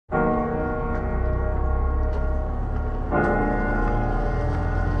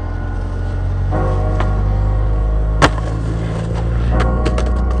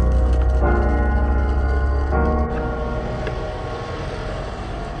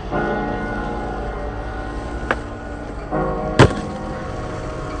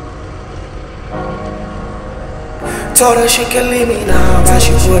Told her she could leave me now, but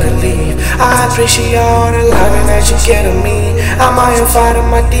she wouldn't leave. I appreciate all the loving that you get of me. I might have fighting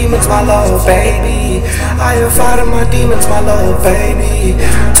my demons, my little baby. I am fighting my demons, my little baby.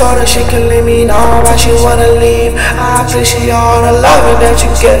 Told her she could leave me now, but she wouldn't leave. I appreciate all the loving that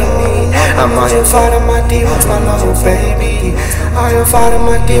you get of me. I might have fighting my demons, my little baby. I am fighting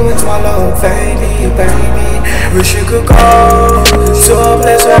my demons, my little baby, baby. Wish you could go to a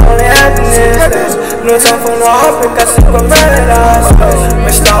place where only happiness is. No time for no hopping, cause it's for paradise.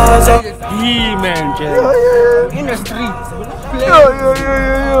 My stars are man, in the street.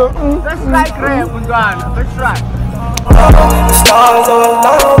 Let's like rap, let's try. The stars are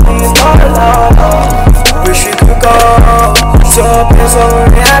lonely, stars are lonely. Wish you could go to a place where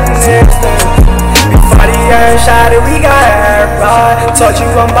only happiness is. Before the air shot it, we got everybody. Told you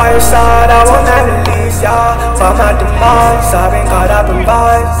I'm by your side, I won't never leave y'all. By my demise, I've been caught up in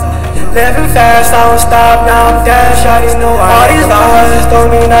vibes. Living fast, I won't stop, now I'm dead. Shawty know all these lies don't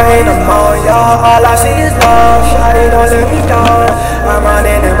mean nothing no more, y'all. All I see is love, shawty don't let me down. I'm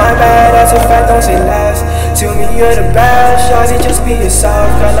running in my bed, that's a fact, don't say less. To me you're the best, shawty just be yourself.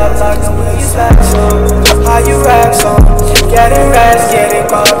 Girl, I like the way you flex, how you rap, so getting rest, getting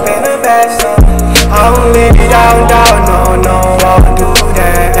caught up in the best, I won't leave you down, no, no, I won't do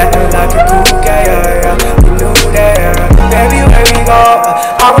that. Acting like a cool guy, yeah, you knew that. Baby, where we go?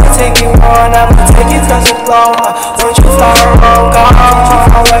 I wanna take you on, I wanna take you across the floor. Won't you fly around, God, won't you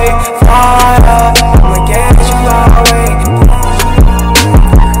fly away, fly up, I'ma get you far away.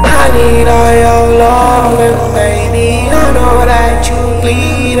 I need all your loving, baby. I know that you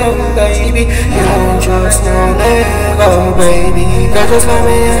bleeding, baby. You don't just know let go, baby. Girl, just let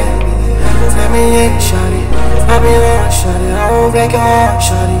me in. Let me in, shawty. I be on, shawty. I won't break your heart,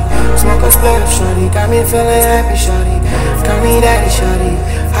 shawty. Smoke a spliff, shawty. Got me feeling happy, shawty. Got me daddy, shawty.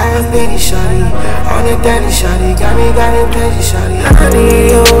 I have pity, shawty. On the daddy, shawty. Got me plenty, shawty. I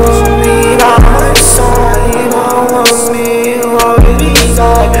need you, me by my side. You don't want me, you already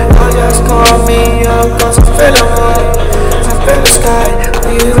decide. Now just call me up, cause I'm feeling high. I feel the sky,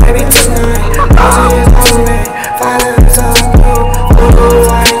 will you baby tonight? Music is on me, violence on you. Oh,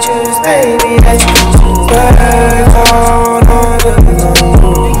 I just, baby, that you work on the road.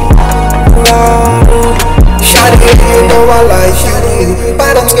 Shawty, you know I like you,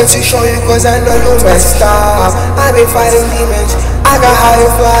 but I'm scared to show you cause I know you messed up. I been fighting demons, I got high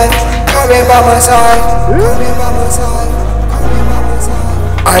and fly. Come here by my side, come here by my side.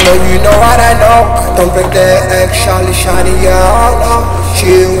 I know you know what I know. Don't break the egg, Charlie, shawty, yeah, I know.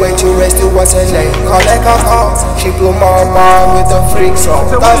 She way too rested, what's her name? Call like a call. She blew my mind with a freak song.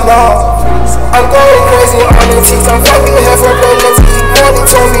 That's wrong. I'm going crazy on the teeth. I'm fucking here for pregnancy. Mommy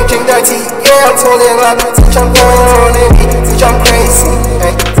told me drink that tea. Yeah, I'm totally like my teach. I'm going on a beat. Teach, I'm crazy.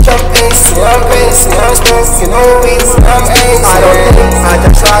 Hey, teach, I'm pacey. I'm crazy. I'm stressed. You know we. I'm ace. I don't think I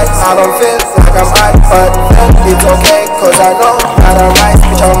just try. I don't feel like I'm hot, but it's okay. Cause I know that I'm right.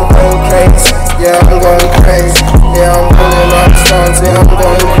 Bitch, I'm going crazy. Yeah, I'm going crazy. Yeah, I'm pulling up stones. Yeah, I'm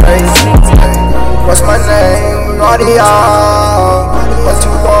going crazy. Hey, what's my name? Nadia. What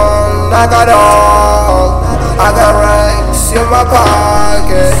you want? I got all. I got racks in my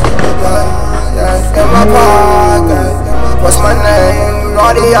pocket. Yeah, in my pocket. What's my name?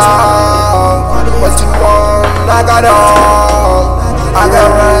 Nadia. What you want? I got all. I got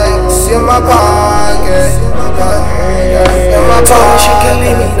racks in my pocket. Yeah, in my pocket. She can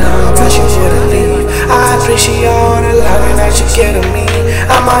leave me now, but she wouldn't leave. I appreciate all the loving that you get of me.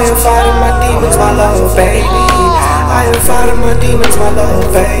 I might have fighting my demons, my little baby. I am fighting my demons, my little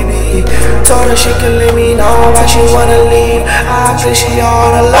baby. Told her she could leave me now, but she wanna leave. I appreciate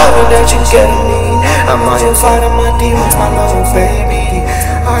all the loving that you get of me. I might have fighting my demons, my little baby.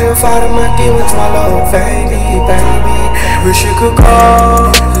 I am fighting my demons, my little baby, baby. Wish you could go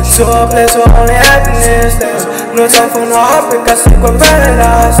to a place where only happiness is. No time for no hopping, cause it's for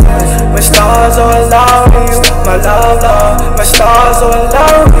paradise. My stars all allow you, my love, love. My stars all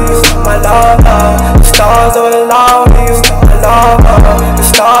allow you, my love, love. My stars all allow